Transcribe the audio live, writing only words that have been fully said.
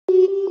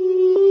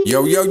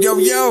Yo, yo, yo,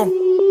 yo,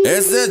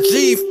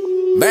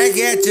 ssshhh, back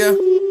at ya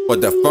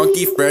with the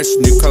funky, fresh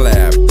new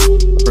collab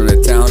from the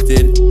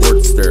talented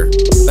Wordsta.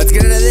 Let's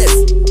get into this.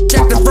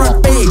 Check the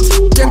front page,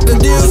 check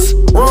the news.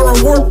 We're on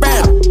a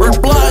warpath, we're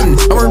plotting,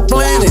 and we're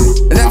planning,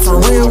 and that's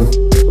for real.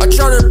 A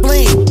chartered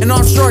plane, an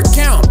offshore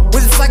account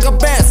with the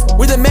psychopaths,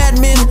 with the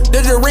madmen,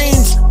 the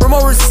deranged, from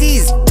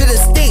overseas to the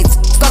states,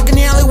 stalking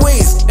the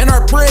alleyways, and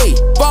our prey,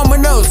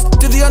 vamonos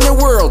to the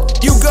underworld.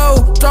 You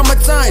go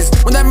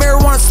traumatized when that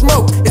marijuana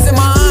smoke is in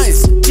my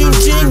eyes. Ching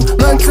Ching,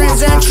 non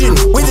transaction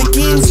with the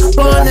kings,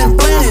 plotting and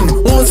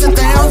planning. We'll set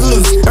the hounds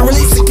loose and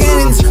release the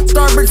cannons.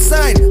 Starboard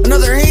side,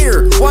 another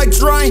hater, wide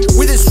dry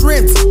with the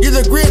shrimps. You're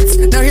the grips,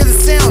 now hear the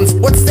sounds.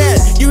 What's that?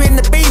 You hitting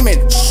the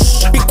pavement.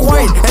 Shh, be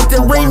quiet at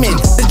the arraignment.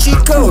 The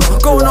cheat code,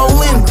 going all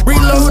in.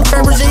 Reload,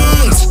 fabrishee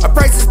eggs. A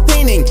priceless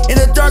painting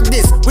in the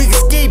darkness. We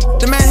escape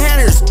the Mad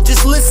Hatters.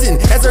 Just listen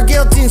as our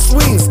guillotine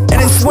swings and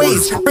it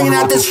sways, bringing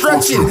out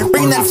destruction,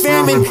 bringing that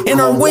famine in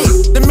our wake.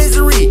 The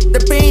misery,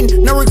 the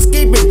pain, now we're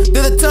escaping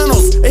through the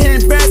tunnels, a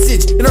hidden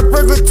passage in our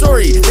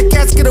purgatory. The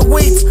casket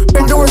awaits,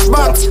 Pandora's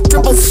box,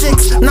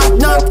 666, knock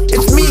knock,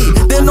 it's me,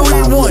 the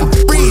anointed one.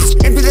 Breeze,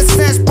 empty the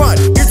snatch spot,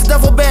 here's a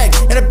duffel bag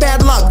and a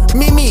padlock.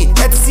 Meet me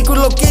at the secret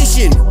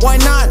location.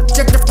 Why not?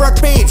 Check the front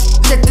page,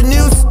 check the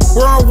news.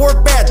 We're on a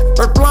warpath,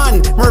 we're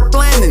plotting, we're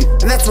planning,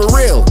 and that's for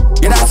real.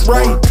 Yeah, that's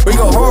right, we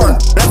go hard,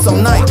 that's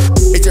all night.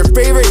 It's your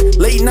favorite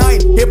late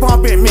night hip hop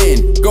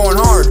hitman, going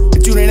hard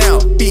and tuning out.